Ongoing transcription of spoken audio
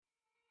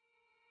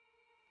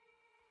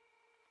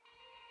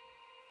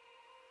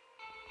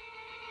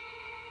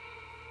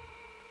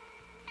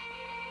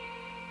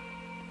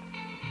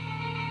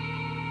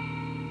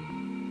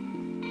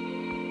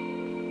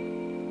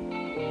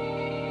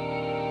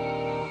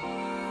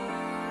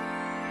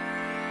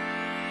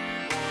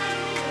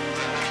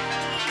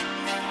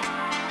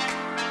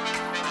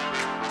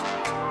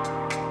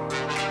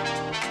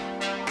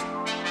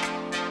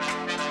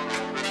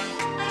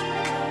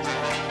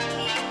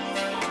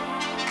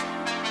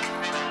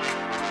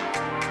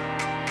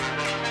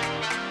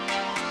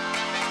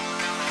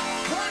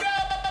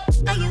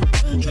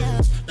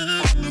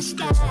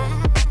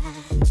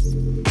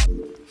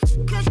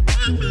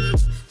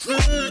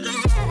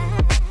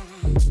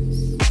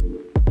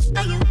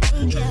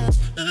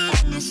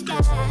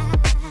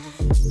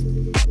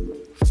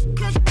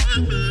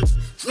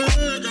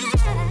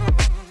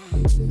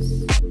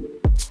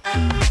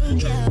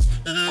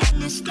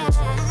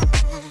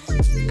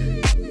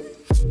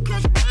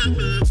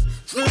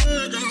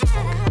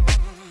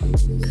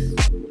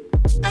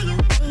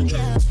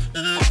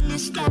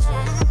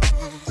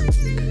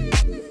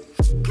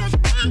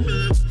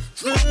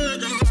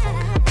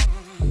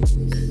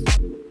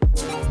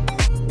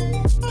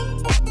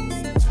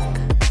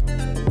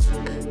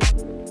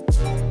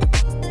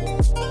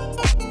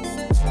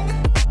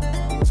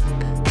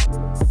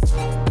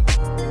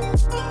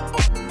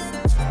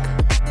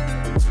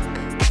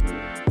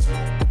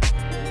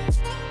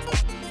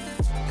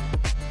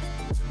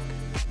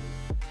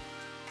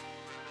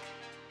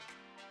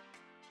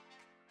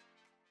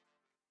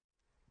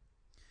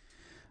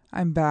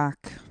I'm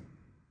back.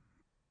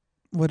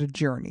 What a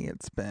journey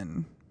it's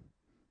been.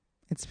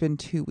 It's been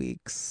 2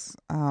 weeks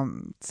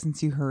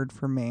since you heard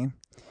from me.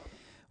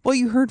 Well,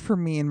 you heard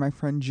from me and my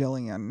friend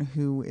Jillian,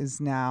 who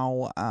is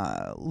now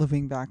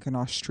living back in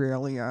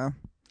Australia.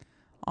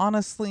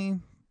 Honestly,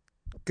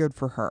 good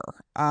for her.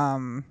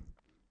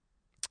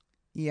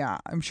 Yeah,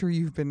 I'm sure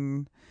you've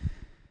been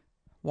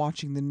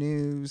watching the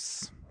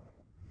news.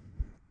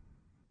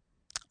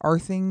 Are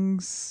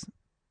things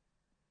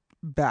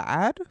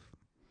bad?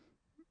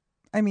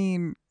 I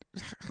mean,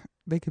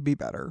 they could be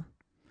better.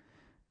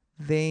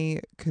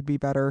 They could be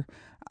better.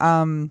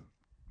 I'm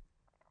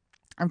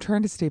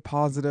trying to stay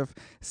positive.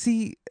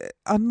 See,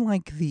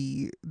 unlike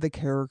the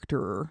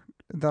character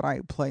that I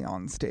play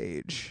on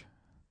stage,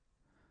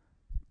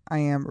 I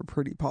am a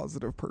pretty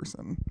positive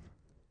person.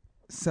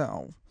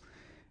 So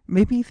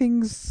maybe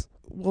things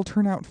will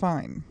turn out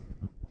fine.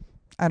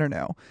 I don't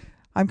know.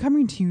 I'm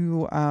coming to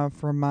you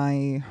from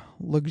my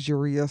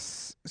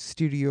luxurious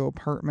studio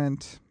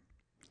apartment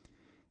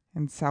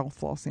in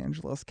South Los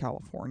Angeles,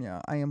 California.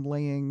 I am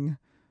laying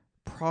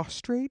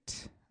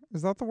prostrate.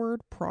 Is that the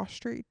word?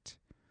 Prostrate?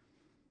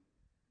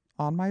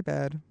 On my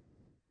bed,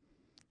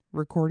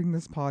 recording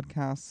this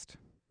podcast.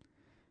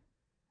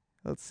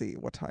 Let's see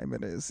what time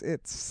it is.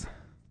 It's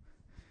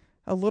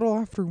a little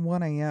after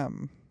 1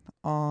 a.m.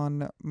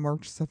 on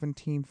March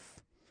 17th,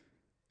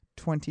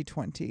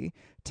 2020.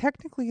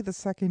 Technically the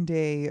second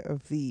day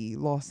of the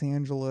Los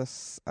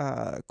Angeles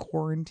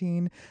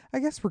quarantine. I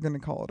guess we're going to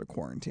call it a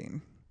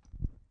quarantine.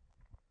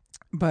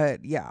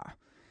 But yeah,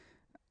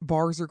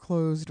 bars are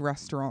closed,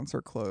 restaurants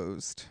are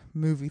closed,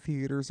 movie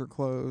theaters are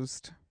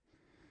closed,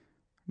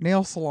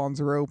 nail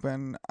salons are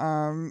open.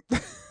 Almost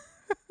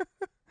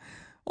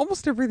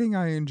everything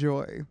I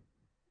enjoy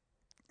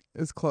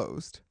is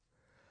closed.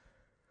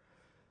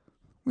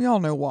 We all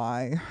know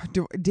why.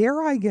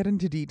 Dare I get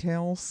into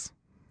details?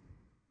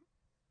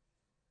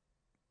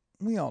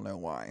 We all know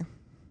why.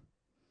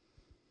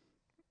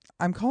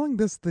 I'm calling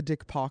this the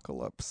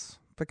Dickpocalypse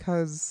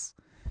because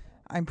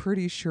I'm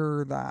pretty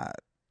sure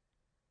that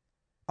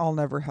I'll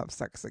never have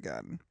sex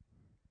again.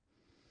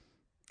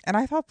 And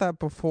I thought that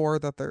before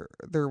that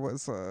there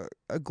was a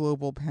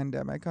global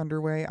pandemic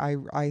underway.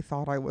 I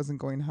thought I wasn't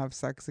going to have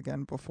sex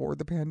again before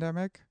the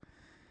pandemic.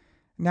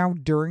 Now,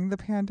 during the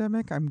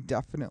pandemic, I'm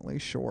definitely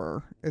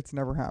sure it's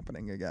never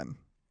happening again.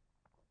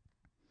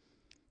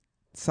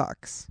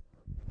 Sucks.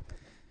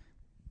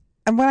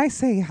 And when I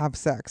say have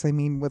sex, I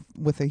mean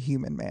with a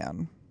human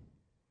man.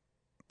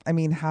 I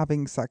mean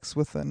having sex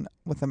with a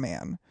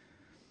man.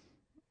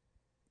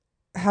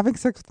 Having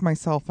sex with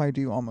myself, I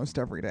do almost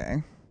every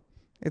day.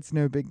 It's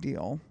no big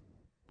deal.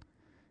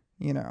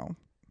 You know,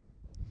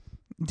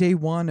 day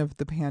one of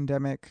the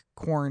pandemic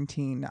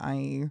quarantine,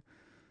 I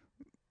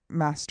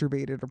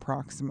masturbated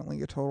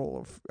approximately a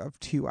total of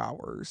 2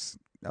 hours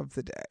of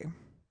the day.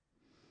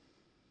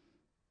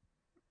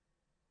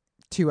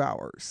 2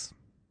 hours.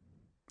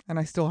 And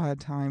I still had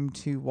time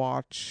to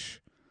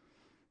watch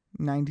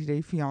 90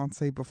 Day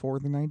Fiancé before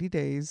the 90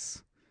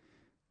 days.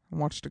 I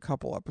watched a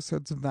couple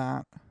episodes of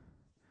that.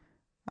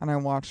 And I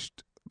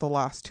watched the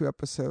last 2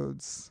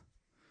 episodes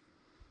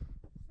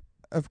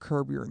of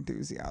Curb Your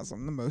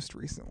Enthusiasm, the most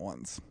recent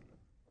ones.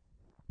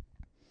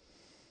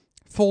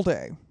 Full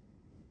day.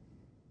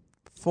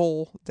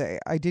 Full day.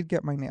 I did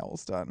get my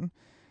nails done.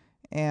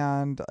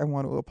 And I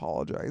want to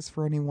apologize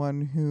for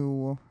anyone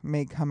who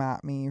may come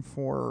at me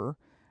for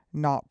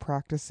not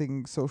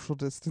practicing social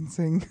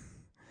distancing.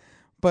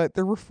 But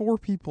there were 4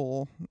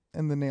 people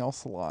in the nail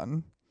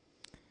salon.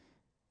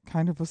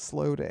 Kind of a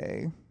slow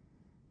day.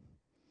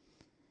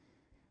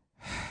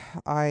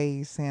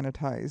 I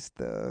sanitized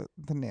the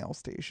nail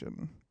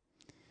station.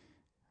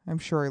 I'm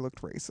sure I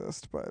looked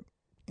racist, but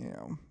you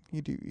know,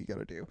 you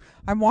gotta do.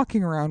 I'm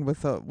walking around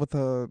with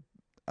a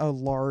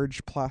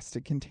large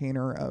plastic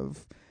container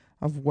of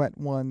Wet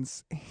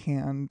One's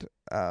hand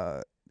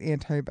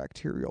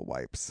antibacterial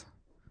wipes.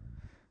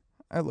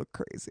 I look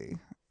crazy.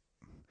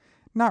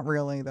 Not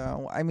really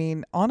though. I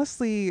mean,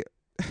 honestly,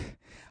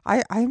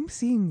 I'm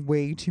seeing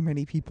way too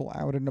many people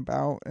out and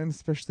about, and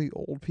especially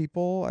old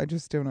people. I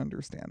just don't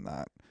understand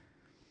that.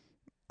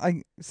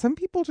 some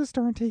people just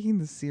aren't taking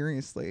this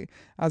seriously,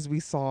 as we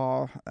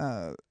saw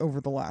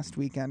over the last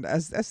weekend,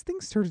 as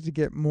things started to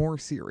get more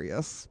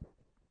serious,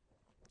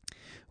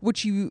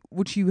 which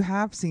you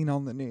have seen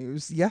on the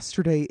news.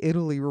 Yesterday,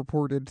 Italy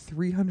reported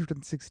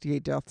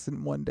 368 deaths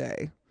in one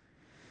day.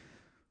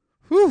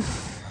 Whew.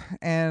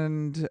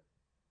 And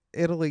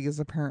Italy is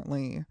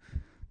apparently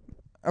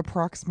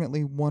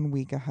approximately 1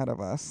 week ahead of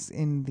us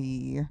in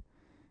the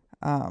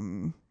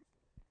whatchamacallit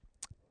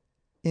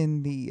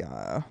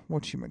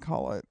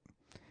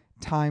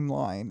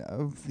timeline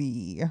of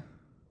the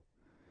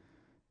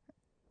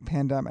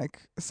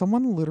pandemic.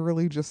 Someone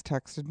literally just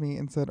texted me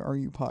and said, "Are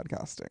you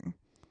podcasting?"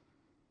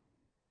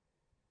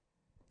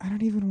 I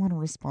don't even want to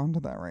respond to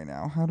that right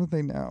now. How do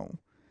they know?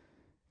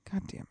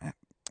 God damn it.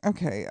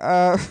 Okay,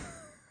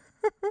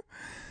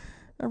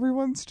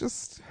 everyone's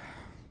just,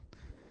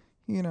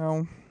 you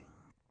know,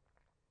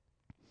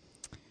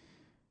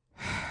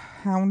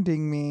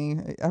 hounding me.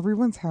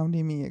 Everyone's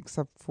hounding me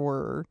except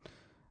for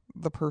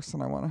the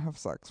person I want to have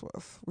sex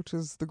with, which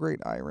is the great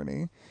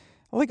irony.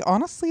 Like,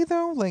 honestly,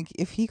 though, like,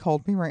 if he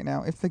called me right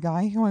now, if the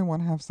guy who I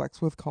want to have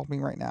sex with called me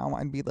right now,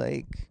 I'd be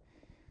like,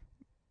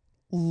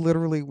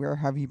 literally, where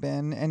have you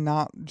been? And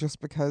not just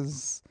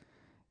because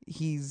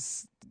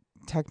he's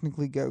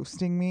technically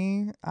ghosting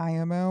me,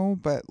 IMO,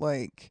 but,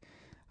 like,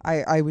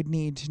 I would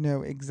need to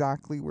know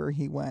exactly where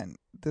he went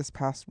this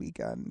past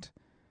weekend,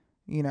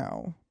 you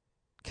know,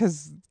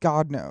 because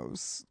God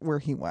knows where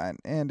he went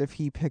and if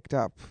he picked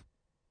up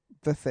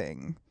the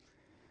thing.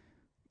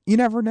 You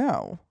never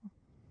know,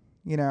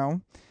 you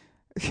know.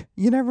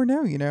 You never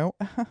know, you know.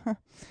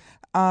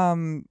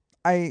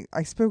 I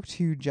spoke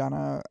to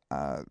Jenna,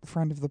 a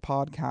friend of the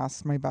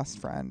podcast, my best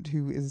friend,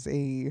 who is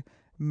a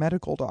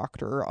medical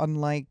doctor,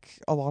 unlike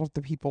a lot of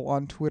the people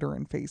on Twitter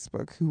and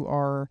Facebook who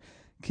are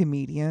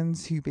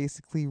comedians who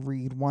basically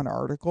read one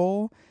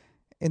article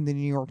in the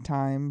New York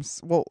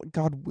Times. Well,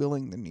 God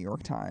willing, the New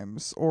York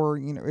Times, or,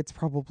 you know, it's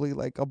probably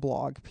like a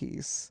blog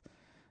piece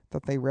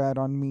that they read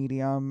on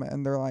Medium,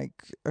 and they're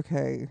like,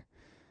 okay,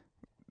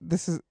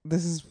 this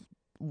is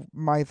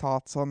my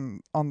thoughts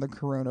on the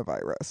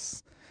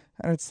coronavirus.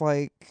 And it's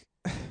like,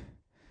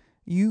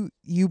 you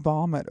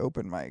bomb at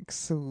open mics,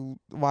 so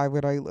why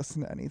would I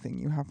listen to anything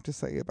you have to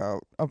say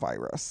about a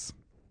virus?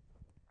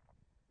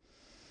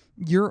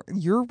 You're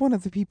one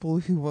of the people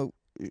who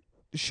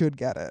should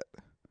get it,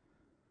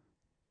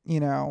 you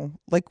know,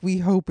 like, we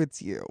hope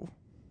it's you,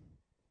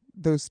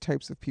 those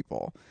types of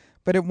people,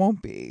 but it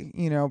won't be,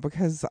 you know,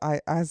 because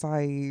as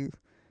I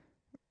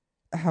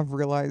have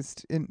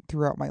realized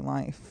throughout my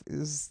life,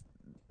 is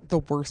the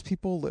worst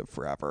people live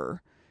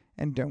forever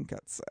and don't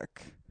get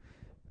sick.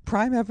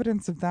 Prime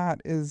evidence of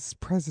that is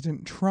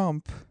President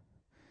Trump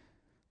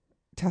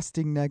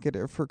testing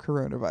negative for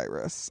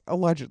coronavirus,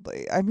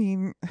 allegedly. I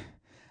mean,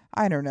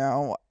 I don't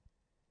know.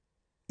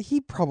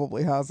 He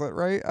probably has it,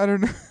 right? I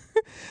don't know.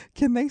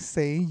 Can they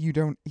say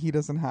he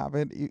doesn't have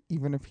it,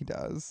 even if he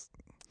does?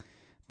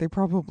 They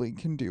probably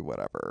can do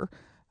whatever.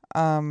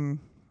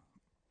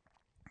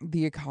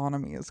 The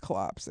economy is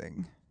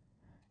collapsing,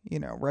 you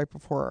know, right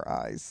before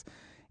our eyes.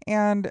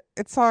 And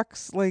it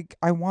sucks. Like,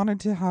 I wanted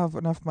to have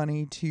enough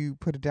money to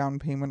put a down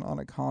payment on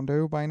a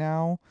condo by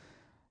now,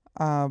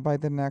 by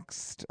the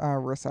next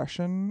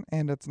recession,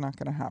 and it's not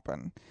going to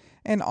happen.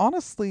 And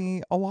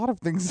honestly, a lot of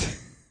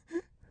things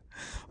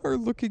are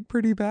looking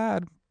pretty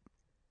bad.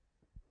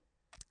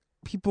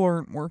 People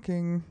aren't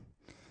working.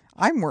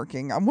 I'm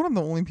working. I'm one of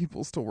the only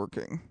people still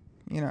working,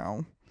 you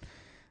know.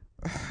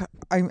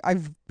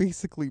 I've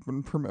basically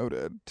been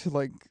promoted to,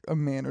 like, a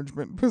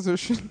management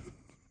position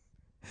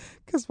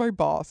because my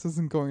boss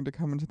isn't going to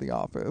come into the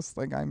office.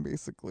 Like, I'm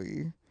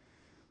basically,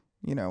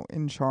 you know,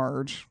 in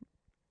charge.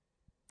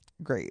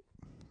 Great.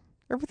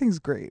 Everything's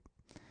great.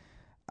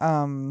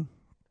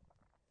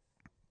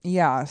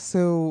 Yeah,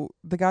 so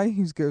the guy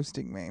who's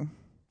ghosting me,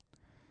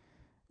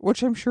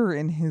 which I'm sure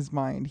in his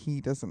mind he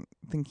doesn't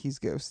think he's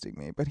ghosting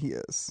me, but he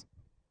is.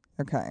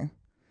 Okay.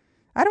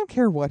 I don't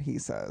care what he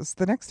says.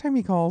 The next time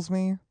he calls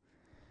me,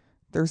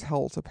 there's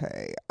hell to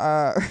pay.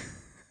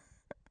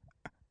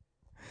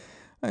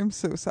 I'm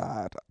so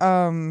sad.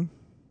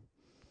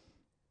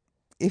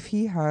 If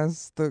he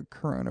has the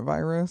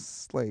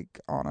coronavirus, like,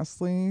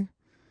 honestly,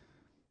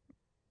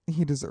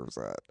 he deserves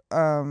it.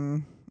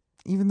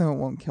 Even though it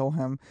won't kill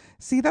him.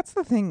 See, that's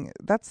the thing.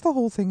 That's the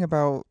whole thing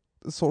about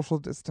social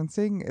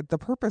distancing. The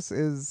purpose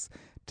is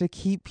to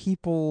keep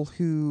people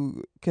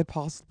who could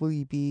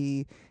possibly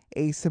be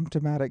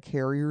asymptomatic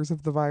carriers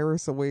of the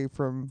virus away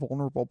from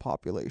vulnerable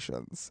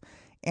populations.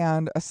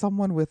 And as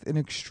someone with an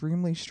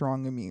extremely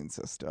strong immune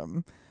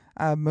system,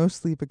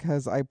 mostly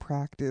because I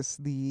practice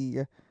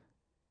the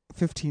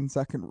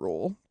 15-second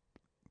rule,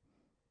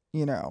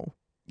 you know,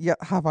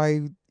 yet have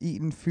I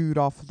eaten food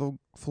off the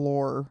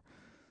floor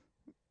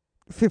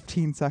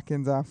 15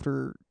 seconds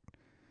after,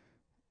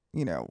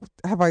 you know,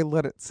 have I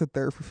let it sit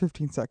there for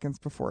 15 seconds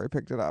before I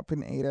picked it up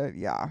and ate it?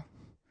 Yeah.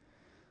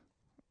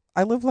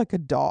 I live like a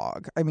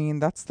dog. I mean,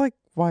 that's like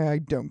why I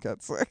don't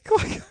get sick.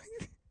 Like,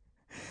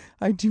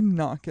 I do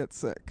not get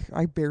sick.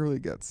 I barely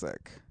get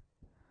sick.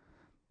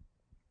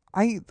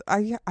 I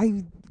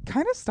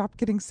kind of stopped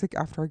getting sick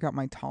after I got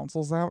my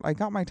tonsils out. I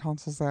got my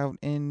tonsils out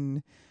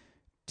in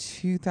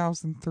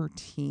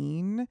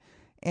 2013,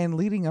 and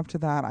leading up to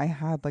that I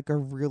had like a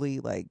really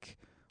like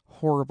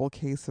horrible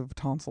case of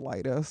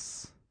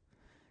tonsillitis.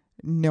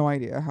 No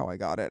idea how I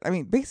got it. I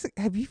mean,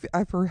 have you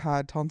ever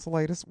had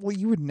tonsillitis? Well,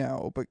 you would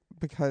know, but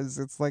because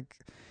it's like,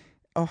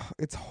 oh,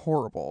 it's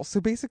horrible.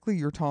 So basically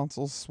your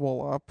tonsils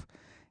swell up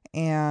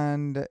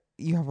and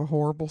you have a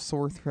horrible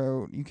sore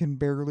throat. You can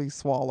barely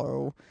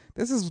swallow.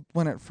 This is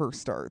when it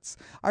first starts.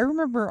 I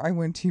remember I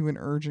went to an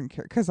urgent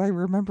care because I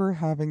remember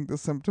having the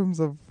symptoms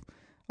of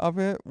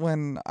it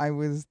when I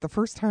was the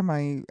first time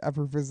I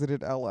ever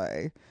visited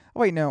LA.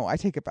 Oh wait, no, I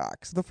take it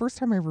back. So the first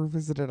time I ever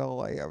visited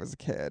LA, I was a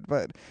kid,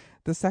 but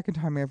the second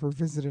time I ever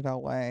visited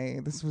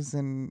LA, this was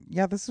in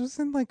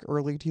like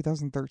early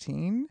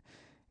 2013,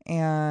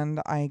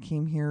 and I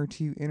came here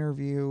to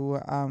interview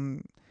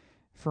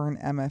for an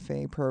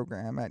MFA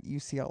program at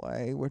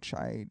UCLA, which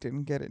I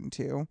didn't get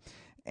into.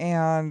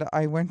 And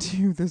I went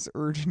to this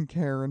urgent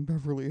care in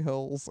Beverly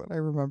Hills, and I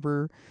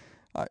remember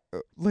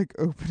like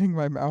opening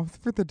my mouth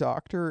for the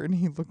doctor, and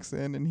he looks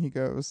in and he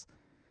goes,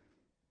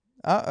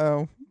 "Uh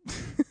oh."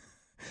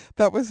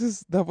 That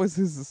was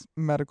his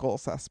medical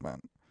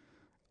assessment.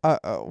 Uh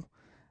oh.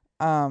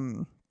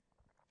 Um,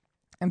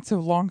 and so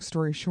long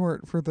story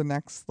short, for the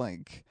next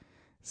like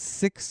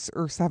 6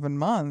 or 7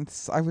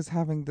 months, I was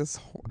having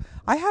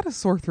I had a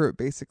sore throat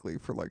basically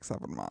for like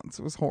 7 months.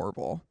 It was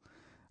horrible.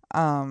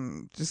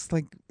 Just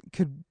like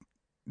could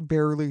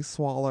barely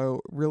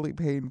swallow, really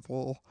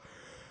painful.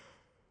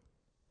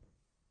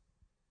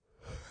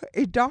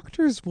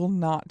 Doctors will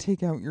not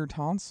take out your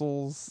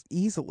tonsils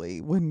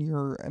easily when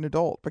you're an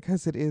adult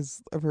because it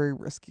is a very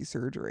risky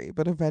surgery.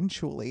 But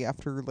eventually,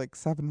 after like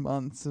 7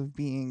 months of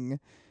being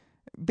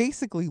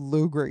basically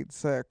low grade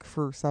sick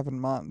for 7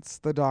 months,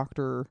 the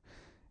doctor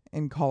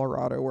in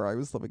Colorado where I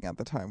was living at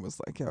the time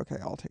was like, yeah, okay,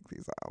 I'll take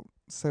these out.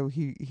 So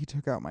he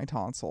took out my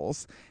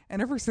tonsils.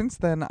 And ever since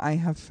then I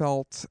have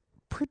felt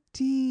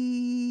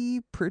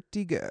pretty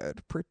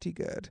good. Pretty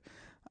good.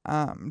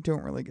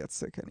 Don't really get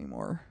sick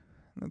anymore.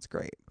 That's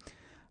great.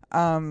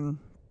 Um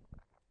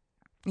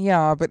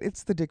yeah, but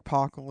it's the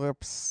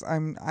dickpocalypse.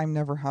 I'm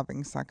never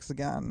having sex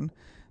again.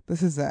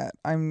 This is it.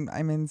 I'm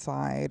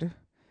inside.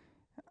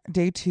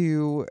 Day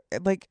two,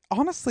 like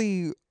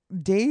honestly,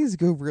 days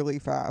go really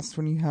fast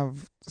when you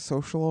have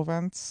social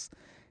events,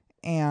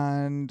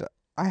 and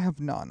I have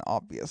none,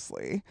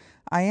 obviously.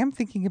 I am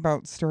thinking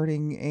about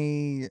starting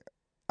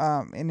an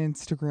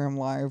Instagram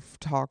live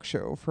talk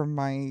show from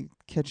my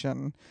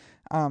kitchen.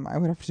 I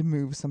would have to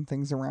move some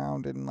things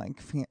around and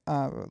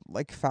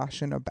like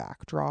fashion a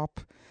backdrop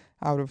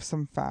out of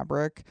some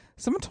fabric.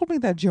 Someone told me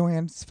that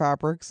Joann's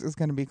Fabrics is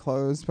going to be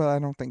closed, but I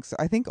don't think so.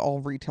 I think all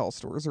retail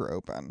stores are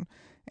open.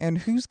 And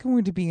who's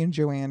going to be in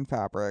Joann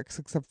Fabrics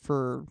except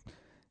for,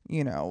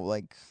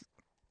 like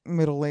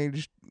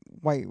middle-aged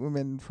white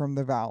women from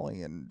the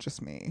valley and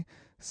just me.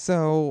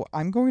 So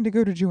I'm going to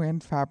go to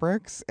Joann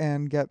Fabrics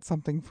and get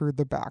something for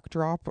the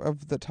backdrop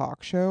of the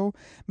talk show.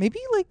 Maybe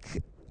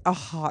like a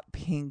hot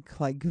pink,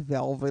 like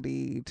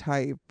velvety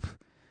type.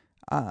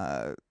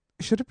 Uh,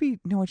 should it be?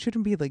 No, it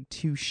shouldn't be like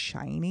too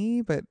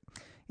shiny, but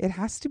it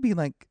has to be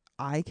like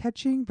eye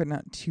catching, but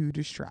not too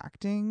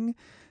distracting.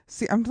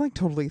 See, I'm like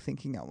totally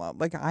thinking out loud.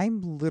 Like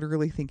I'm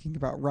literally thinking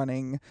about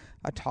running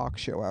a talk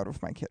show out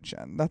of my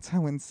kitchen. That's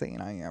how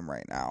insane I am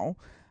right now.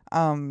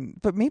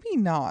 But maybe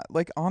not.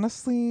 Like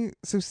honestly,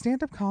 so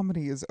stand-up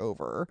comedy is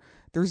over.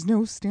 There's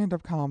no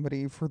stand-up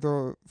comedy for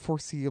the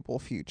foreseeable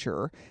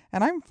future,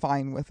 and I'm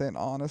fine with it,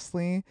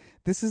 honestly.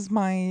 This is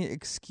my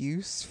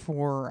excuse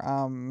for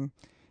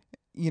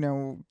you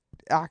know,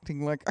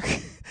 acting like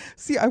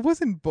see, I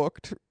wasn't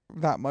booked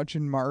that much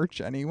in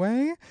March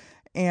anyway,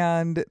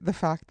 and the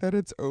fact that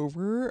it's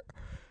over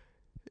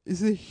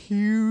is a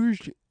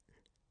huge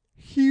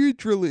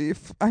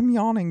relief. I'm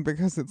yawning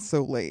because it's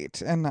so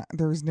late and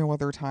there's no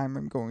other time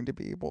I'm going to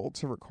be able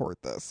to record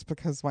this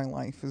because my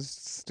life is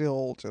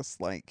still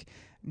just like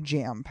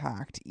jam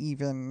packed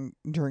even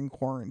during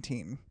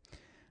quarantine.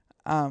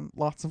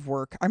 Lots of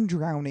work. I'm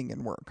drowning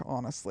in work,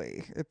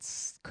 honestly.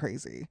 It's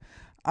crazy.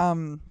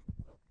 Um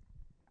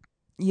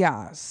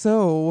yeah,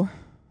 so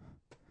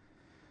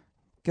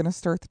gonna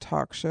start the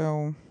talk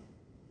show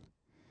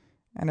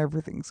and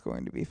everything's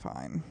going to be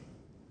fine.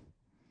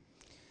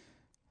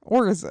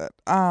 Or is it?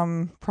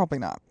 Probably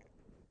not.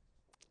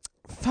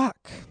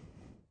 Fuck.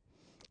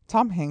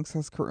 Tom Hanks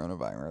has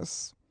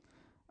coronavirus.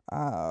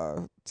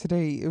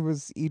 Today it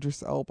was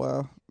Idris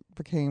Elba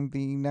became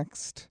the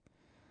next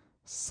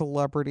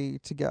celebrity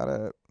to get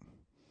it.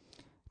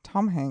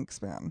 Tom Hanks,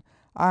 man.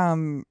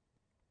 Um,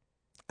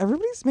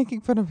 Everybody's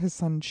making fun of his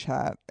son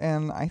Chet,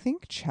 and I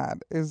think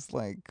Chet is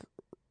like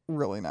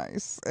really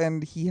nice,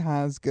 and he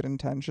has good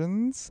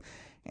intentions,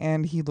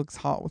 and he looks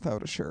hot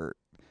without a shirt.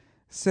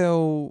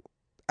 So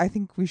I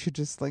think we should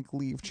just like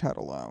leave Chet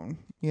alone,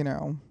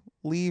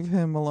 Leave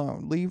him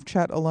alone. Leave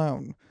Chet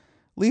alone.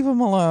 Leave him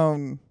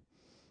alone.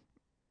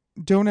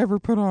 Don't ever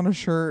put on a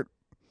shirt.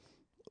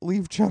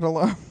 Leave Chet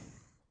alone.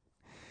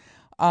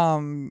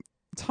 um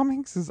Tom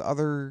Hanks's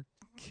other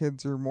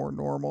kids are more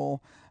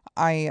normal.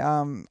 I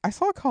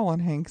saw Colin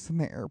Hanks in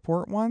the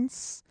airport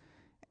once,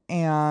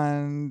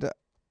 and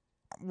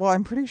well,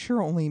 I'm pretty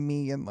sure only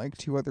me and like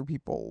two other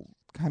people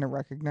kind of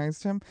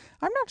recognized him.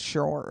 I'm not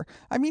sure.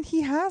 I mean,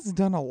 he has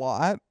done a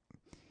lot,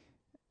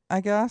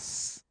 I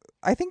guess.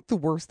 I think the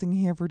worst thing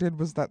he ever did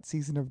was that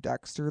season of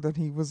Dexter that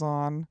he was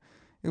on.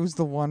 It was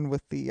the one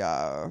with the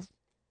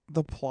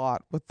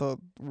plot with the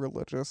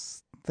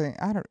religious thing.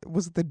 I don't,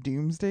 was it the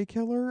Doomsday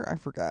Killer? I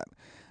forget.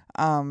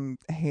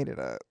 Hated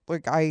it.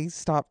 Like I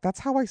stopped,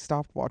 that's how I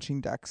stopped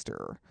watching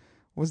Dexter,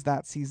 was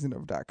that season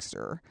of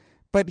Dexter.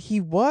 But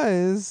he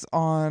was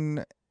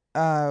on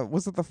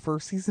was it the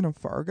first season of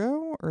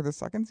Fargo or the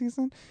second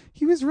season?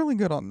 He was really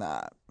good on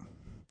that.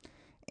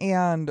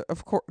 And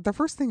of course the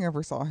first thing I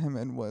ever saw him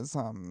in was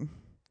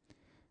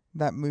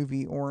that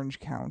movie Orange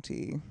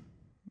County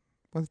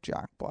with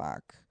Jack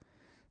Black.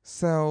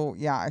 So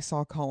yeah, I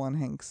saw Colin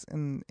Hanks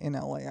in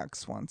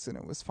LAX once, and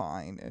it was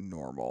fine and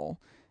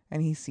normal,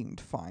 and he seemed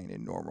fine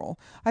and normal.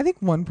 I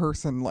think one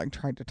person like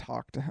tried to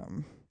talk to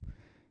him,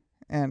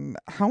 and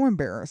how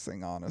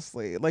embarrassing,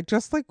 honestly. Like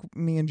just like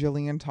me and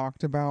Jillian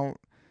talked about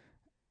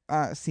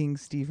seeing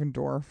Stephen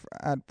Dorff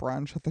at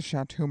brunch at the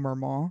Chateau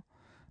Marmont.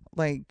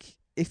 Like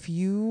if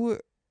you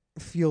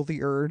feel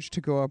the urge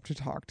to go up to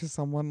talk to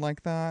someone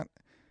like that,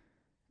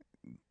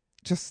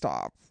 just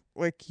stop.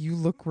 Like you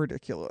look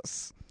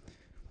ridiculous.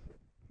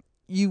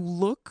 You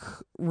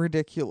look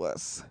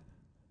ridiculous.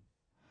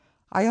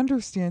 I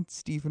understand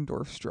Stephen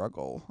Dorff's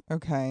struggle.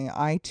 Okay,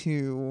 I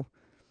too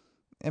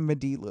am a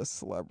D-list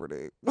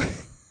celebrity.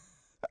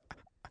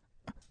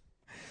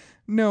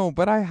 No,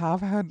 but I have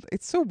had.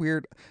 It's so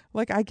weird.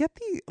 Like I get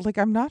the like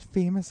I'm not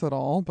famous at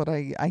all, but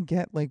I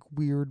get like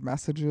weird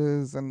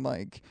messages and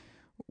like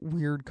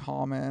weird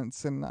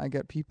comments, and I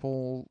get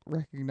people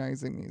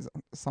recognizing me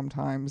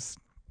sometimes.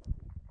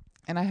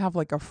 And I have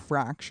like a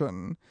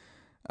fraction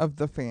of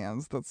the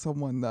fans that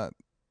someone that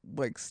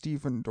like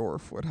Stephen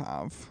Dorff would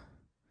have.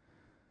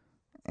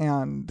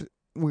 And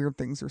weird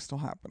things are still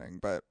happening,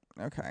 but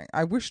okay.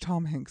 I wish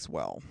Tom Hanks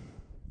well.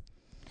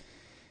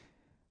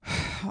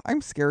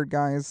 I'm scared,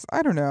 guys.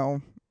 I don't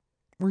know.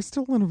 We're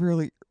still in a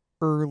really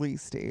early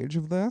stage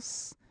of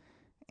this,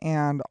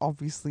 and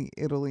obviously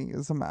Italy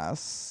is a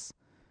mess.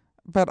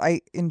 But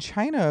I in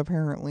China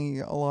apparently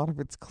a lot of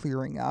it's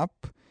clearing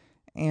up,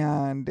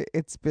 and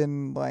it's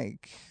been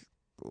like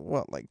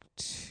what, like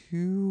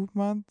 2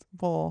 months,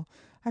 well,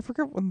 I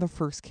forget when the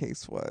first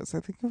case was. I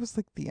think it was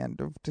like the end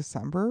of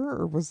December,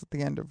 or was it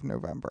the end of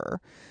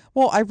November?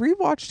 Well, I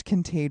rewatched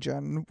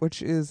Contagion,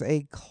 which is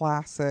a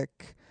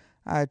classic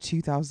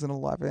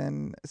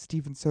 2011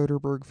 Steven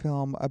Soderbergh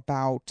film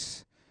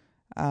about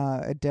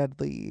a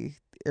deadly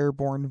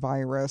airborne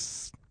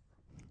virus.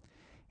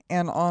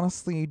 And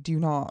honestly, do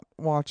not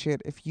watch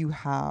it if you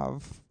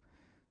have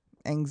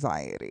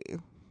anxiety.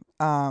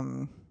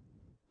 Um,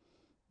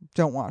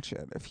 don't watch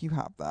it if you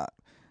have that.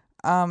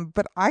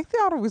 But I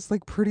thought it was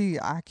like pretty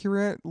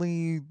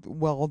accurately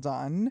well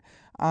done.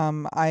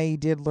 I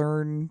did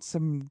learn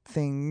some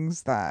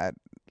things that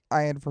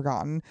I had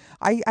forgotten.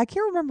 I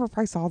can't remember if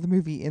I saw the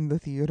movie in the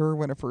theater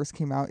when it first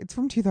came out. It's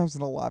from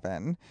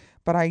 2011,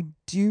 but I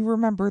do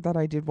remember that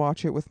I did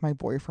watch it with my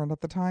boyfriend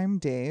at the time,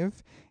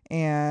 Dave,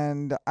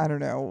 and I don't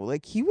know,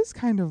 like he was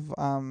kind of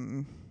I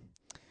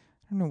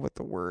don't know what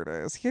the word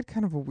is. He had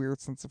kind of a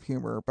weird sense of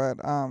humor, but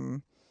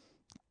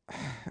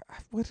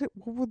what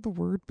would the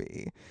word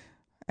be?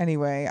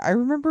 Anyway, I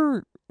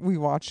remember we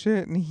watched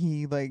it and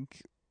he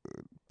like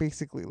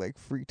basically like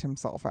freaked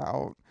himself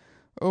out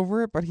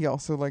over it, but he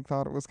also like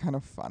thought it was kind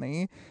of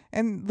funny.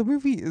 And the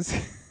movie is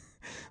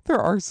there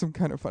are some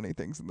kind of funny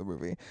things in the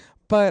movie.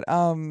 But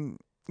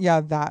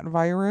yeah, that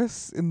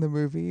virus in the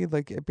movie,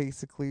 like it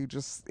basically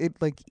just it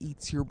like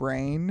eats your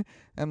brain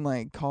and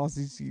like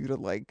causes you to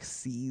like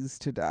seize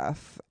to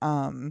death.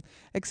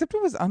 Except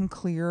it was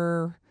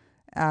unclear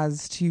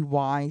as to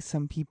why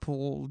some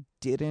people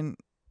didn't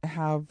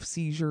have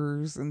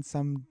seizures and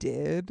some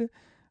did,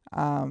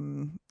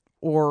 um,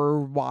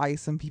 or why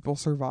some people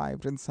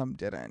survived and some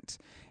didn't.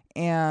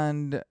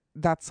 And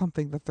that's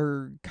something that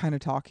they're kind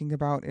of talking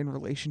about in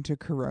relation to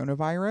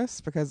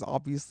coronavirus, because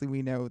obviously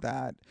we know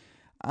that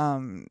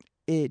um,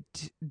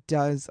 it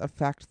does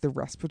affect the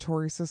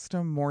respiratory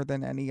system more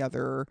than any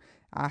other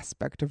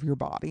aspect of your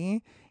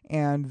body.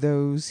 And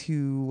those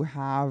who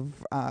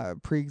have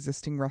pre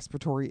existing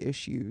respiratory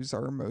issues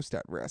are most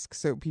at risk.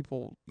 So,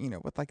 people, you know,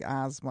 with like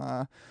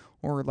asthma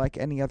or like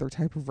any other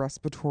type of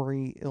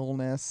respiratory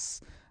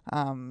illness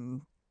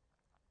um,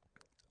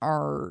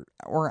 are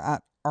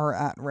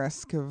at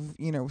risk of,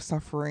 you know,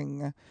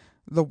 suffering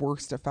the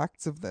worst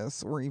effects of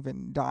this or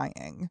even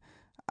dying.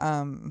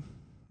 Um,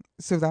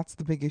 so that's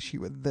the big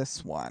issue with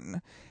this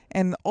one.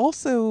 And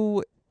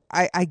also,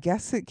 I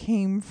guess it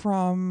came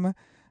from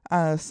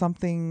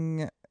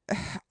something,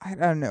 I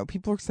don't know.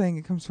 People are saying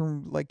it comes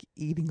from like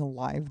eating a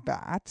live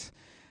bat,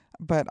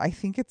 but I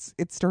think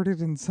it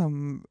started in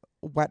some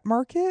wet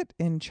market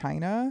in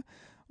China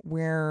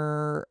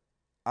where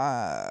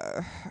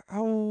uh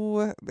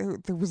oh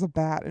there was a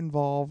bat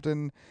involved,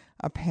 and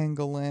a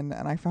pangolin,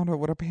 and I found out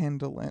what a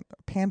pangolin,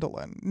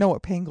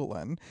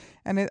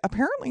 and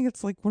apparently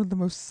it's like one of the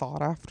most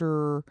sought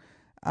after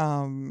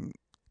um,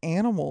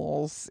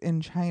 animals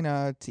in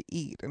China to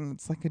eat, and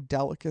it's like a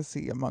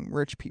delicacy among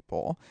rich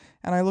people.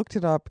 And I looked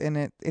it up,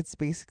 and it's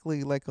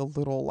basically like a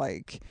little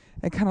like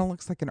it kind of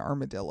looks like an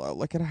armadillo,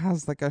 like it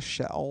has like a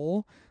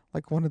shell,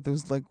 like one of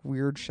those like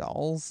weird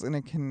shells, and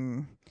it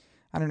can.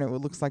 I don't know,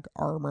 it looks like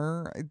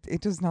armor.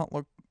 It does not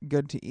look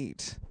good to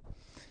eat.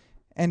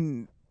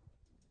 And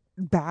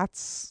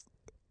bats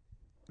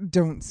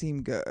don't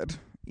seem good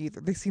either.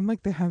 They seem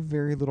like they have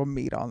very little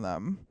meat on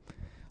them.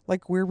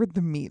 Like, where would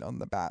the meat on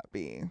the bat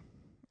be?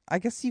 I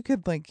guess you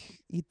could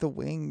like eat the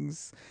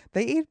wings.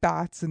 They ate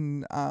bats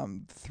in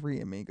Three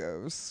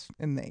Amigos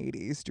in the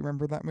 80s. Do you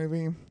remember that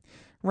movie?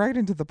 Right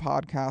into the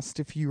podcast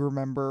if you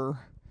remember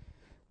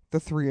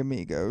the Three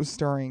Amigos,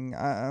 starring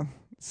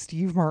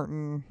Steve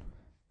Martin,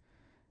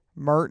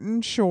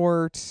 Martin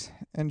Short,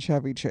 and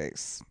Chevy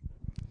Chase.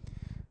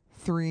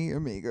 Three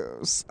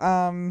Amigos.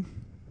 That's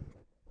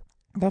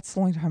the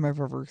only time I've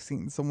ever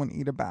seen someone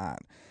eat a bat.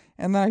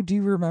 And then I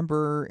do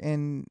remember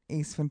in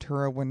Ace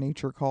Ventura When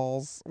Nature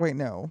Calls. Wait,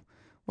 no.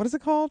 What is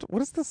it called?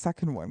 What is the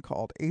second one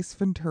called? Ace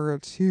Ventura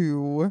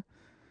 2.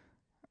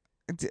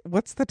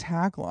 What's the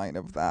tagline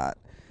of that?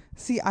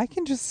 See, I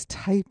can just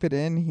type it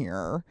in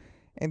here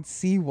and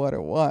see what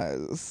it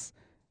was.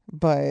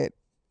 But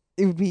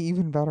it would be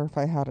even better if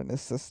I had an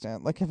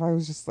assistant. Like if I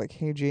was just like,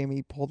 hey,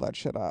 Jamie, pull that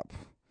shit up.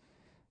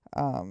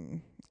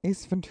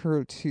 Ace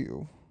Ventura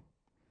 2.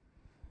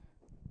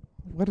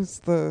 What is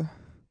the...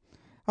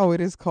 Oh,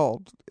 it is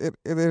called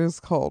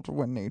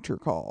When Nature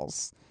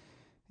Calls.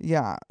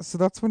 Yeah, so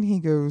that's when he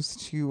goes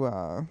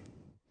to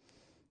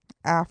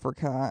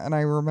Africa, and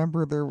I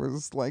remember there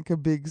was like a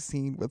big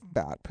scene with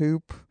bat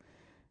poop.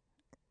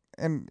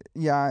 And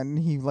yeah, and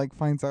he like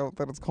finds out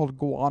that it's called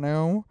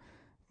guano,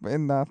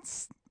 and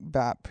that's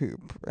bat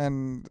poop.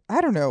 And I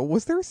don't know,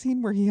 was there a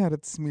scene where he had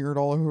it smeared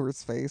all over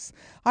his face?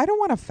 I don't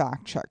want to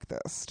fact check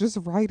this. Just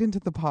write into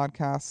the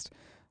podcast,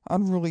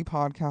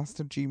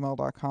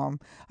 unrulypodcast@gmail.com.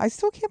 I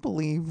still can't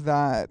believe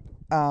that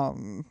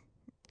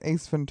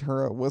Ace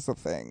Ventura was a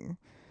thing.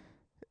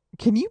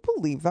 Can you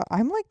believe that?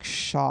 I'm like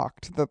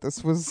shocked that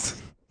this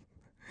was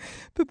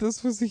that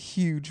this was a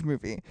huge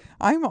movie.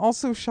 I'm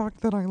also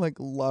shocked that I like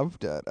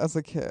loved it as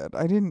a kid.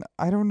 I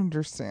don't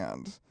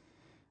understand.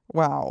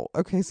 Wow.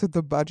 Okay, so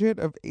the budget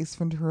of Ace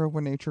Ventura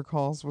When Nature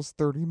Calls was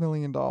 $30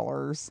 million,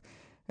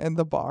 and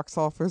the box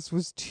office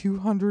was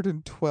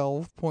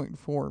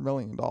 $212.4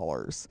 million.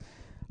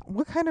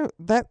 What kind of,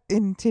 that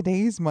in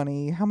today's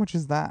money, how much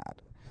is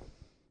that?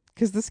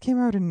 Because this came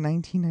out in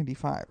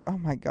 1995. Oh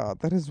my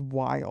God, that is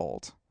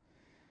wild.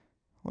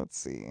 Let's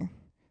see.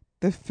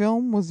 The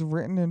film was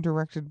written and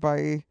directed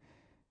by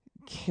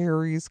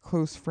Carrie's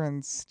close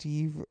friend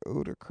Steve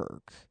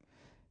Odekirk,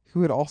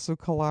 who had also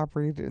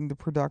collaborated in the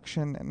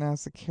production and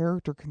as a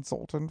character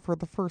consultant for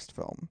the first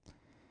film.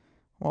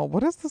 Well,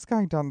 what has this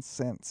guy done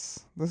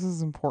since? This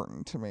is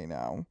important to me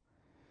now.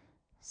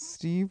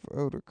 Steve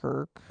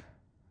Odekirk.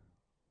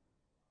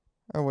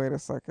 Oh, wait a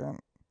second.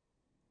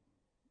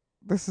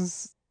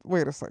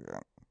 Wait a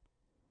second.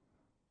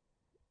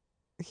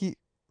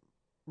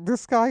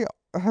 This guy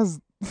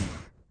has,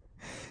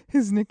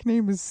 his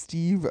nickname is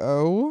Steve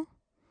O.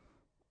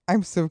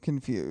 I'm so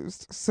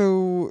confused.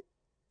 So,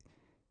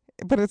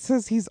 but it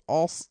says he's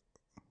also,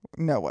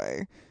 no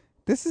way.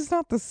 This is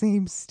not the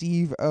same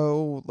Steve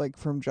O like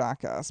from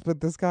Jackass,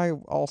 but this guy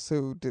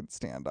also did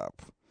stand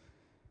up.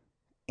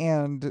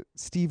 And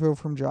Steve O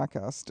from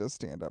Jackass does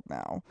stand up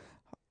now.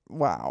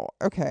 Wow.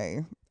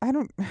 Okay.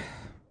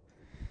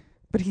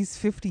 But he's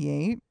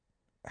 58.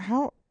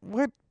 How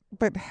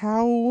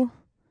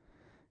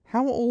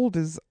old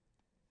is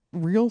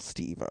real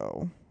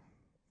Steve-O?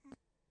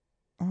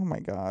 Oh my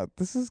God.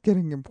 This is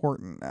getting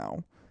important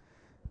now.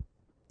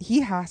 He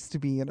has to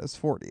be in his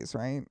 40s,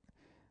 right?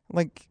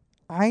 Like,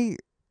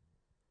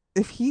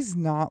 if he's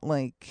not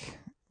like,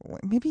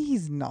 maybe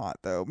he's not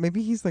though.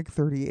 Maybe he's like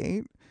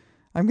 38.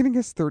 I'm going to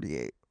guess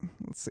 38.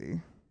 Let's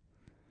see.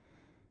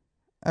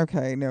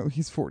 Okay, no,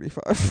 he's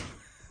 45.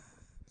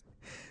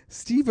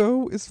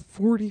 Steve-O is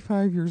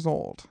 45 years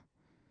old.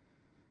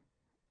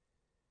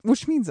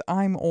 Which means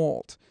I'm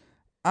old.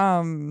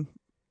 So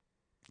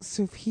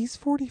if he's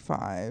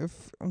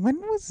 45, when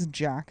was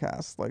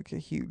Jackass like a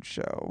huge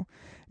show?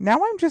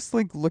 Now I'm just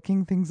like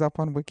looking things up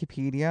on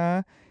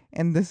Wikipedia,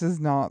 and this is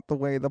not the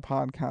way the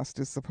podcast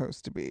is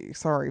supposed to be.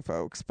 Sorry,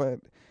 folks, but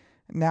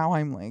now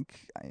I'm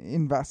like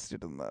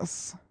invested in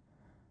this.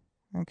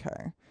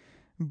 Okay.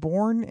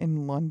 Born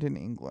in London,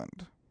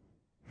 England.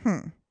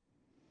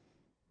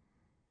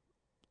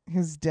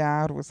 His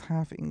dad was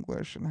half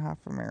English and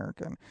half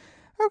American.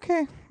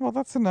 Okay, well,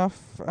 that's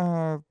enough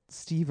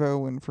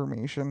Steve-O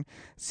information.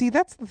 See,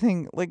 that's the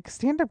thing. Like,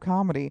 stand-up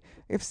comedy,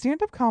 if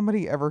stand-up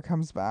comedy ever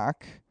comes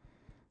back,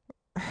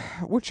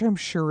 which I'm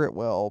sure it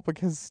will,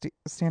 because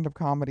stand-up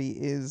comedy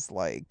is,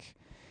 like,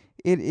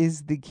 it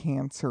is the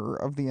cancer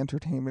of the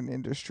entertainment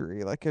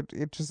industry. Like,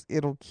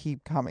 it'll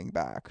keep coming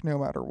back no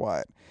matter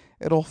what.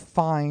 It'll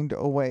find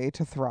a way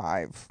to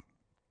thrive.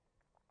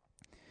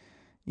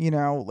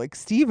 Like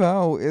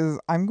Steve-O is,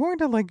 I'm going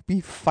to like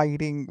be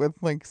fighting with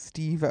like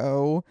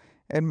Steve-O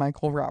and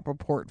Michael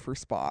Rappaport for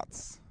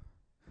spots.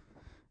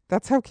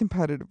 That's how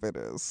competitive it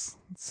is.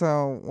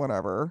 So,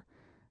 whatever.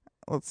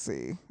 Let's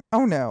see.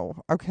 Oh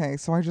no. Okay,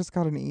 so I just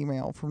got an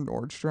email from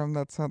Nordstrom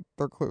that said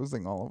they're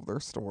closing all of their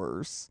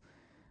stores.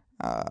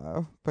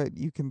 But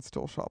you can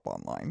still shop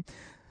online.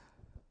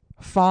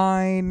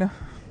 Fine.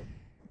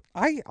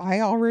 I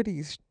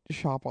already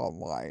shop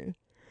online.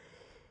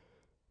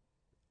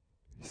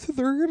 So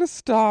they're going to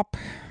stop.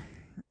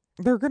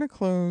 They're going to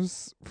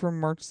close from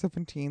March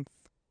 17th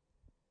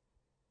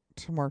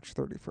to March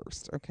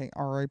 31st. Okay,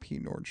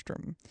 RIP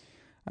Nordstrom.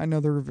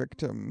 Another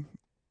victim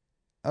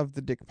of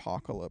the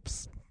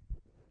Dickpocalypse.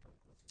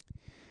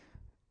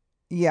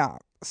 Yeah,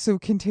 so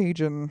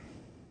Contagion.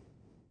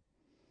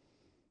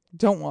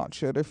 Don't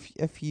watch it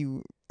if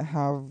you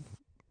have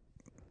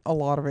a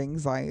lot of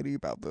anxiety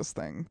about this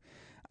thing.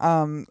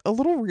 A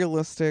little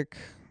realistic.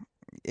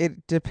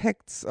 It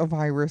depicts a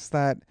virus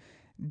that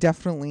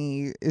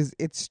definitely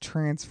it's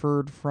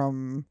transferred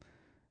from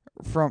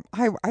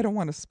I don't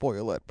want to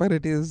spoil it, but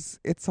it's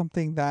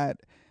something that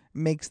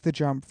makes the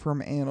jump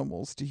from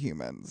animals to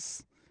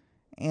humans.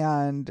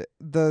 And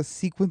the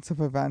sequence of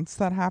events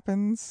that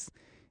happens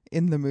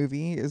in the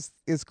movie is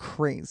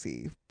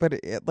crazy, but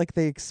like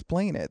they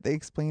explain it. They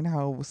explain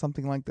how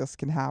something like this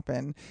can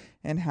happen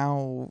and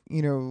how,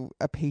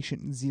 a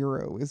patient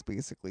zero is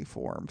basically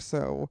formed.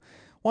 So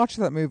watch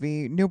that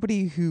movie.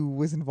 Nobody who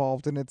was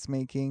involved in its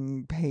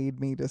making paid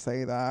me to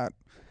say that.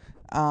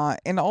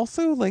 And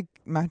also, like,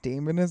 Matt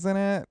Damon is in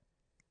it,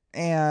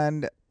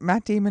 and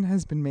Matt Damon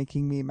has been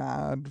making me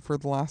mad for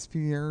the last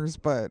few years,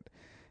 but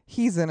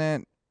he's in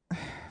it.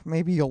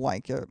 Maybe you'll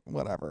like it,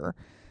 whatever.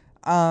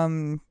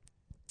 Um,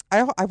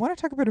 I want to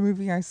talk about a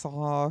movie I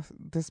saw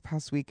this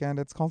past weekend.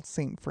 It's called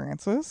St.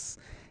 Francis,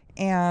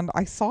 and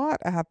I saw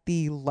it at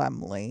the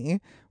Lemley,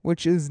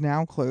 which is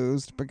now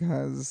closed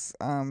because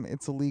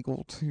it's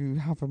illegal to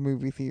have a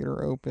movie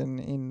theater open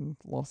in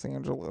Los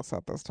Angeles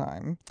at this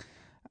time.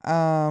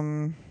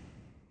 Um,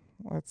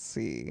 let's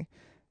see.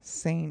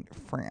 St.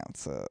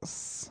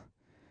 Francis.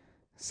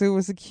 So it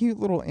was a cute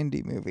little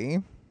indie movie.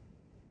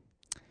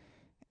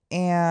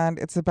 And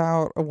it's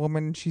about a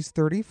woman, she's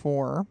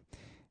 34,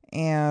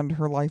 and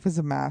her life is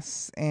a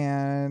mess.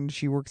 And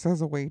she works as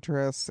a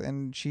waitress,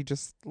 and she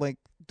just, like,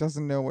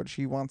 doesn't know what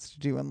she wants to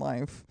do in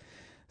life.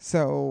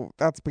 So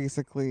that's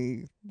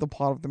basically the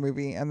plot of the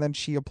movie. And then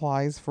she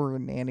applies for a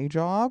nanny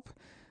job.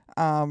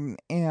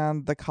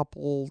 And the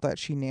couple that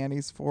she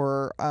nannies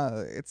for,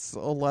 it's a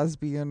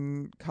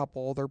lesbian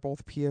couple. They're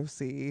both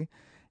POC,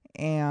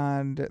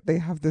 and they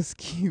have this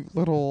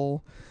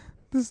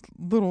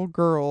little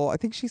girl. I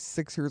think she's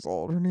 6 years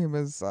old. Her name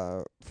is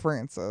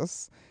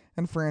Frances,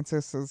 and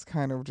Frances is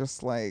kind of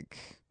just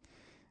like,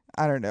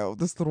 I don't know,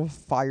 this little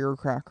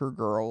firecracker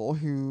girl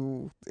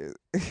who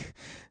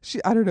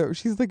I don't know,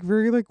 she's like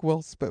very like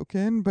well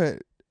spoken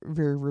but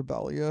very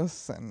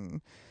rebellious,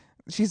 and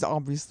she's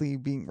obviously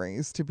being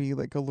raised to be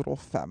like a little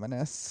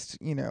feminist,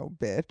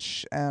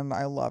 bitch, and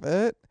I love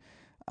it.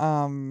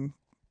 Um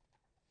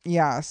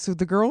yeah, so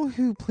the girl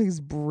who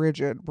plays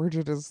Bridget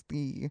is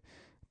the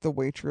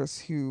waitress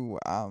who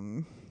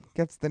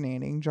gets the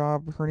nannying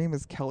job. Her name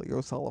is Kelly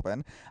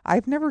O'Sullivan.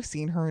 I've never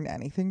seen her in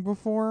anything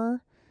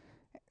before.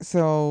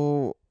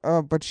 So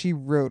but she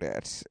wrote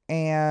it,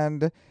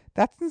 and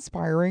that's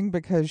inspiring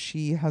because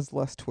she has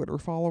less Twitter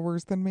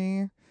followers than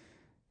me.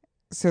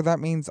 So that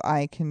means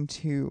I can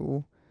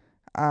too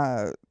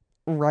uh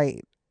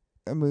write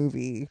a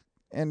movie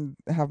and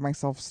have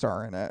myself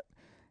star in it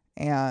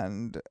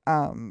and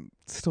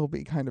still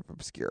be kind of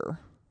obscure.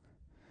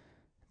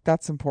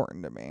 That's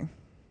important to me.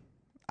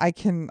 I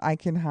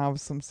can have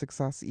some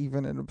success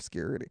even in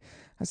obscurity.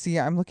 See,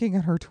 I'm looking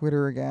at her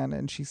Twitter again,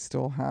 and she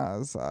still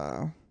has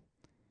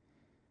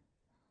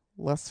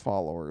less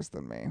followers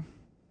than me. And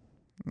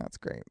that's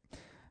great.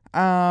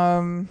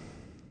 Um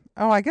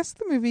oh, I guess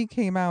the movie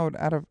came out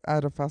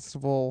at a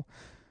festival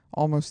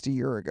almost a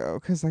year ago,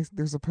 because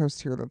there's a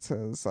post here that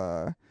says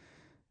the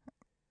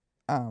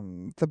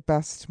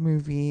best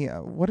movie,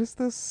 what is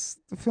this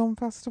film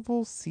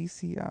festival?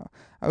 CCO.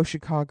 Oh,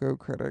 Chicago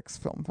Critics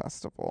Film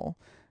Festival,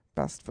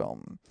 best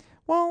film.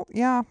 Well,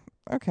 yeah,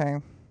 okay,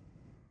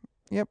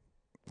 yep,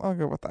 I'll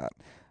go with that.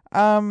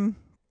 um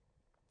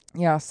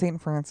yeah, St.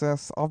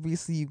 Francis,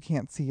 obviously you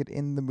can't see it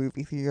in the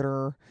movie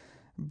theater,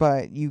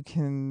 but you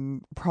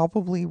can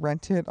probably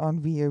rent it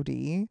on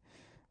VOD.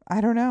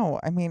 I don't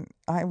know, I mean,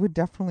 I would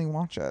definitely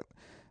watch it.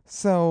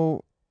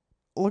 So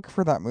look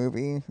for that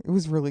movie. It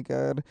was really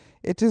good.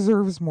 It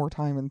deserves more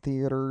time in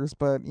theaters,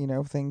 but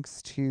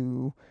thanks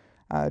to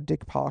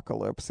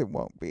Dickpocalypse, it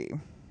won't be.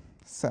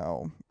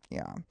 So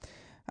yeah.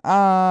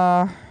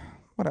 Uh,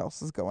 what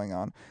else is going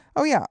on?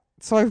 Oh yeah.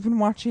 So I've been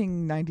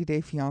watching 90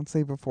 Day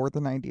Fiance before the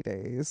 90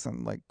 days,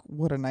 and like,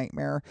 what a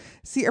nightmare.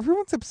 See,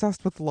 everyone's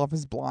obsessed with Love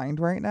is Blind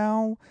right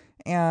now,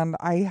 and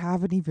I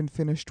haven't even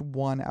finished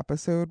one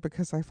episode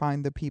because I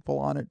find the people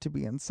on it to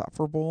be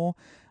insufferable.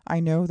 I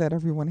know that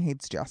everyone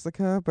hates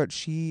Jessica, but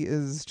she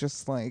is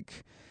just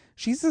like,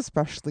 she's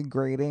especially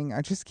grating.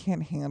 I just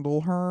can't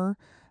handle her.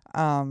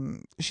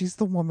 She's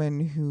the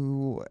woman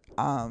who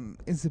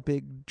is a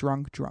big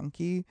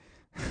drunkie.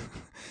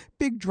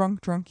 Big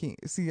drunkie.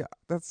 See,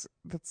 that's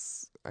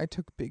I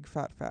took big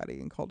fat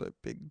fatty and called it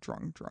big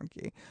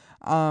drunkie.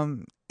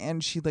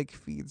 And she like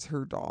feeds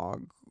her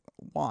dog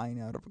wine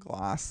out of a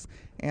glass.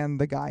 And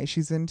the guy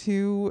she's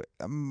into,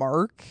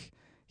 Mark,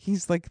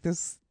 he's like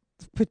this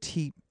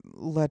petite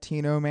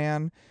Latino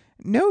man.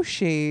 No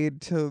shade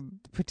to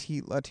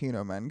petite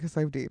Latino men because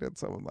I've dated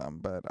some of them,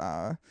 but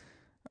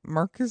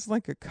Mark is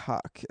like a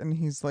cuck, and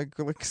he's like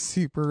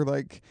super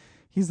like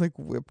he's like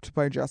whipped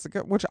by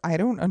Jessica, which I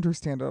don't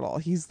understand at all.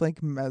 He's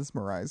like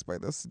mesmerized by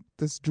this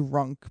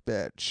drunk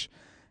bitch,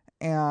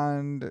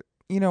 and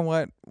you know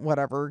what?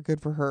 Whatever, good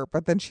for her.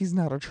 But then she's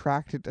not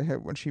attracted to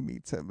him when she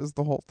meets him. Is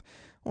the whole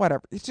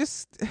whatever? It's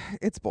just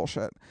it's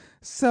bullshit.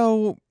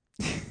 So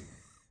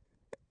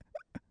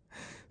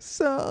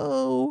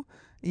so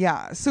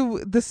yeah, so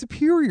the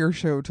superior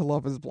show to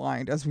Love is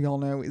Blind, as we all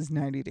know, is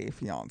 90 Day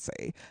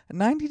Fiancé.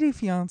 90 Day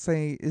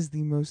Fiancé is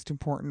the most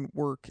important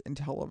work in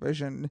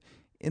television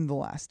in the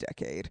last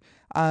decade.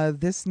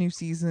 This new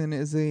season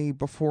is a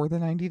Before the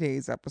 90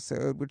 Days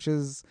episode, which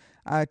is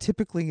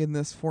typically in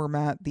this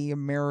format, the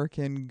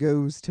American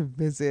goes to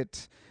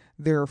visit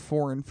their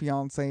foreign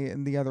fiance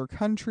in the other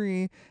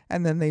country,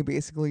 and then they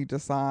basically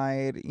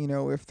decide, you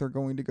know, if they're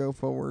going to go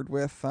forward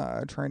with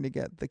trying to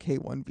get the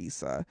K1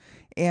 visa.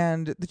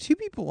 And the two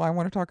people I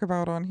want to talk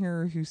about on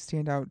here who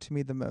stand out to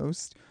me the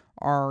most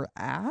are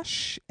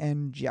Ash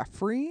and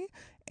Jeffrey.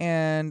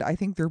 And I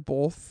think they're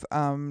both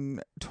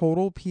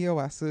total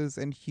POSs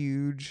and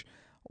huge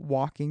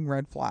walking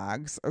red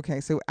flags. Okay,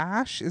 so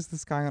Ash is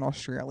this guy in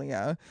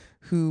Australia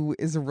who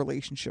is a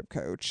relationship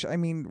coach. I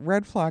mean,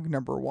 red flag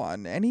number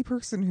one. Any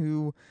person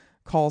who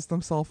calls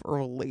themselves a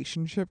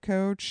relationship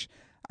coach,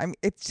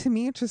 to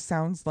me it just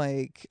sounds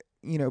like,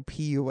 you know,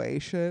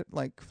 PUA shit,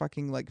 like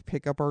fucking like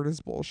pickup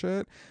artist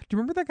bullshit. Do you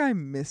remember that guy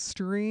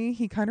Mystery?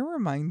 He kind of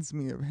reminds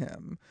me of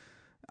him.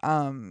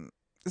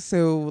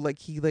 So like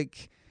he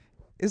like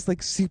is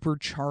like super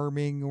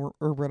charming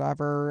or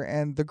whatever,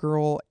 and the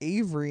girl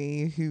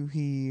Avery who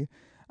he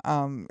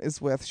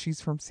is with,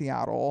 she's from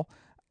Seattle.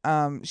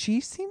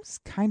 She seems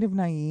kind of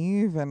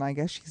naive, and I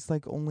guess she's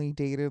like only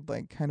dated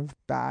like kind of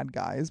bad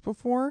guys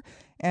before.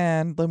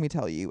 And let me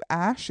tell you,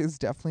 Ash is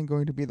definitely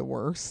going to be the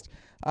worst.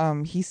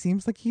 He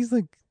seems like he's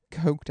like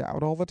coked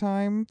out all the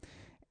time,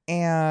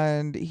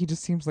 and he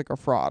just seems like a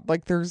fraud.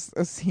 Like there's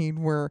a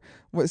scene where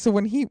so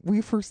when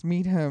we first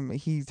meet him,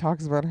 he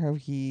talks about how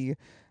he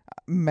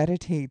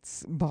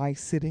meditates by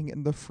sitting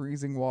in the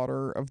freezing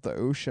water of the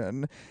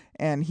ocean,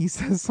 and he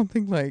says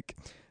something like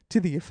to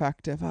the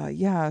effect of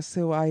yeah,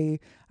 so I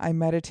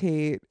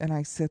meditate and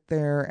I sit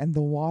there, and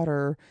the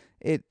water,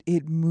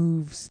 it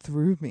moves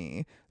through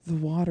me. The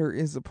water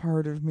is a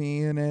part of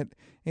me, and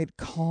it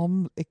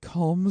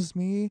calms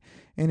me,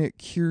 and it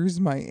cures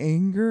my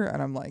anger.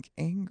 And I'm like,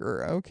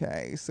 anger,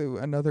 okay, so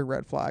another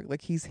red flag.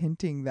 Like he's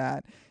hinting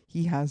that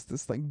he has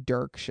this like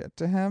dark shit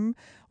to him.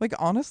 Like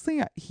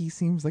honestly, he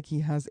seems like he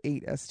has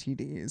 8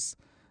 STDs.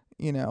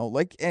 You know,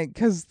 like,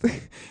 because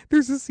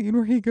there's a scene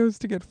where he goes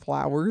to get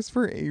flowers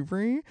for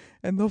Avery,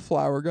 and the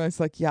flower guy's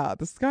like, yeah,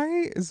 this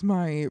guy is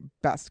my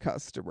best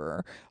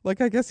customer.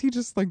 Like, I guess he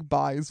just like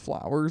buys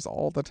flowers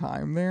all the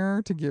time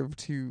there to give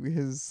to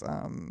his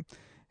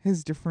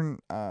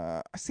different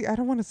see, I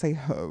don't want to say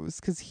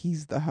hoes because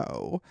he's the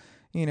hoe.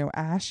 You know,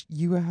 Ash,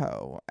 you a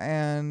hoe,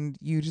 and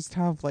you just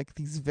have like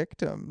these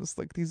victims.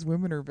 Like these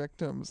women are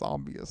victims,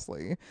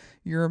 obviously.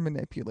 You're a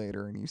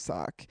manipulator and you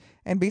suck.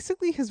 And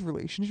basically his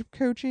relationship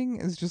coaching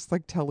is just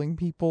like telling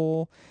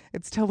people,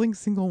 it's telling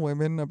single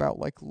women about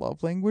like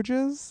love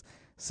languages.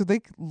 So they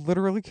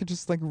literally could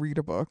just like read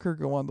a book or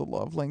go on the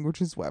Love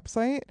Languages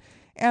website.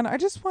 And I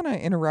just want to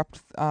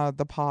interrupt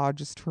the pod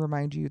just to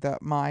remind you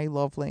that my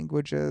love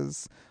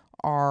languages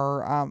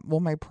are well,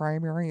 my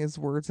primary is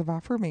words of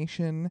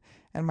affirmation,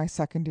 and my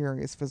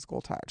secondary is physical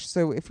touch.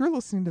 So if you're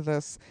listening to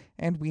this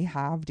and we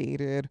have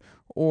dated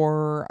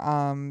or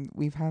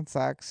we've had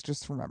sex,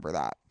 just remember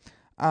that.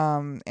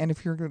 And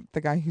if you're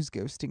the guy who's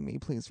ghosting me,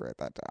 please write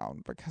that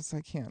down because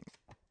I can't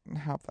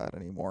have that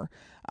anymore.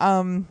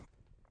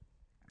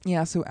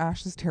 Yeah, so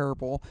Ash is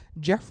terrible.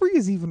 Jeffrey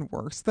is even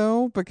worse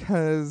though,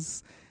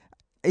 because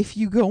if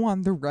you go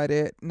on the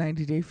Reddit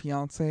 90 Day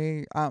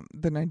Fiance,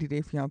 the 90 Day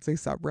Fiance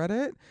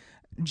subreddit,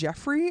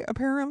 Jeffrey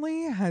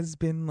apparently has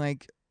been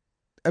like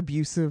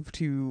abusive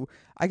to,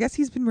 I guess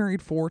he's been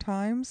married 4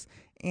 times,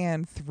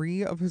 and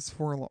 3 of his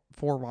four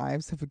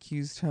wives have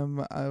accused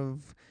him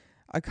of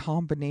a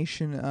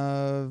combination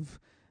of,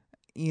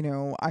 you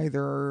know,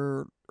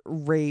 either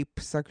rape,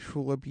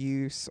 sexual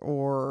abuse,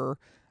 or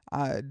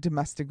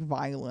domestic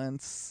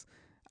violence.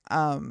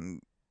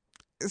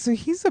 So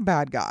he's a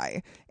bad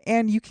guy,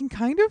 and you can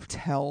kind of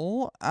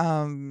tell,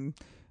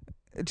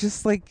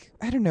 just like,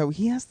 I don't know,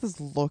 he has this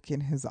look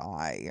in his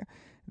eye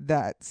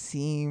that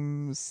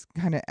seems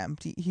kind of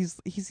empty. He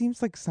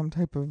seems like some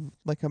type of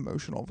like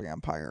emotional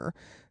vampire.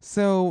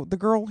 So the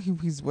girl who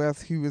he's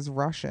with, who is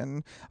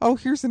Russian. Oh,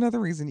 here's another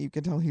reason you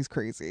can tell he's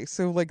crazy.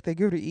 So like they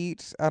go to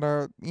eat at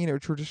a,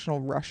 traditional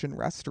Russian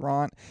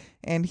restaurant,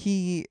 and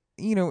he,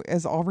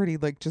 is already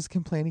like just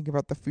complaining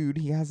about the food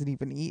he hasn't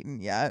even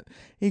eaten yet.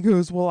 He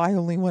goes, "Well, I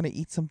only want to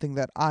eat something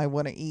that I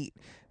want to eat."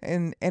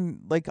 And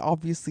like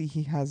obviously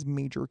he has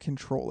major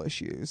control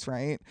issues,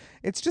 right?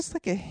 It's just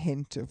like a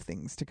hint of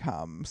things to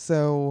come.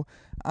 So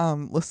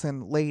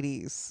listen,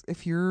 ladies,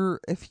 if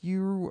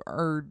you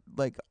are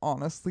like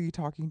honestly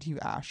talking to you,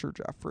 Ash or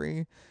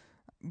Jeffrey,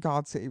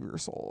 God save your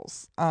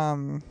souls.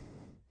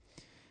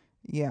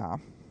 Yeah.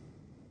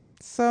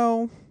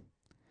 So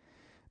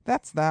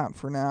that's that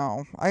for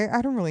now.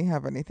 I don't really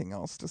have anything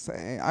else to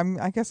say.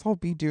 I guess I'll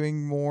be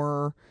doing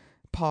more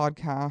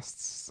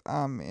podcasts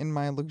in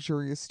my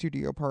luxurious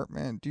studio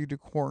apartment due to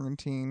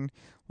quarantine.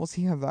 We'll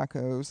see how that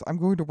goes. I'm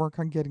going to work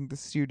on getting the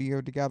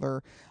studio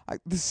together.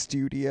 The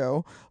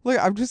studio. Like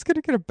I'm just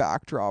gonna get a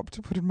backdrop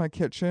to put in my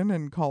kitchen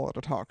and call it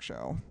a talk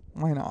show.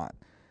 Why not?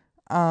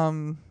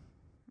 Um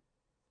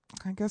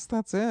I guess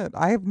that's it.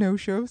 I have no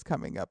shows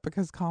coming up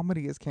because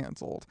comedy is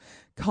canceled.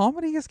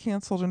 Comedy is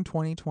canceled in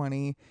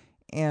 2020,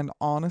 and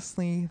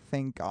honestly,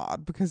 thank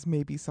God, because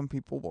maybe some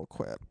people will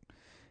quit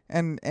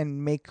and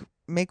make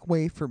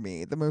way for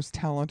me, the most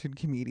talented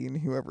comedian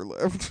who ever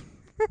lived.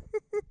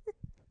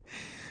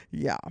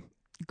 Yeah.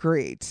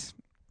 Great.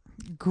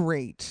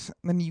 Great.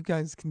 Then you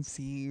guys can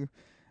see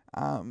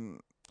um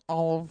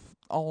all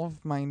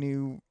of my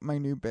new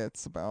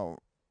bits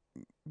about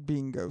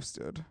being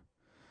ghosted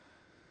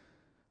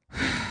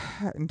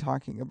and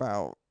talking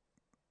about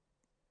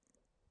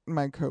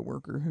my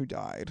coworker who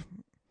died,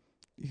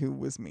 who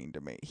was mean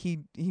to me. He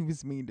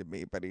was mean to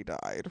me, but he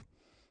died.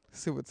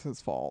 So it's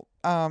his fault.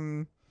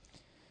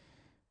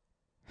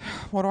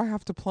 What do I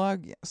have to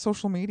plug?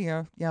 Social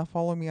media. Yeah,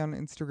 follow me on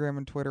Instagram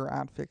and Twitter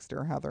at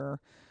FixedHairHeather.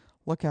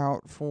 Look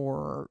out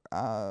for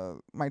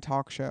my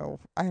talk show.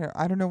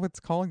 I don't know what it's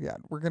called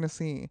yet. We're gonna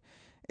see.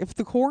 If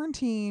the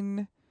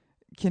quarantine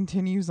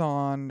continues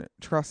on,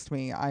 trust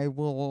me, I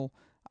will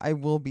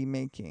be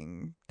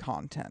making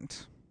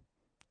content.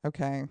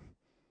 Okay?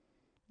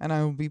 And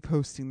I will be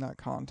posting that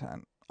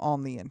content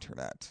on the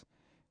internet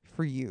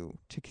for you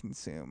to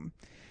consume.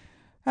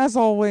 As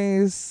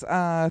always,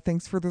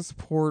 thanks for the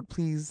support.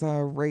 Please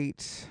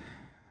rate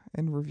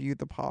and review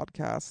the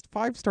podcast.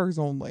 5 stars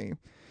only.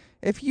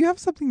 If you have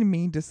something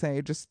mean to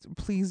say, just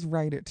please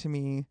write it to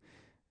me,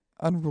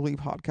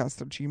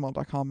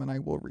 unrulypodcast@gmail.com, and I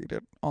will read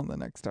it on the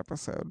next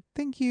episode.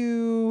 Thank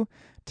you.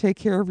 Take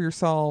care of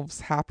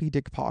yourselves. Happy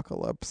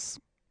Dickpocalypse.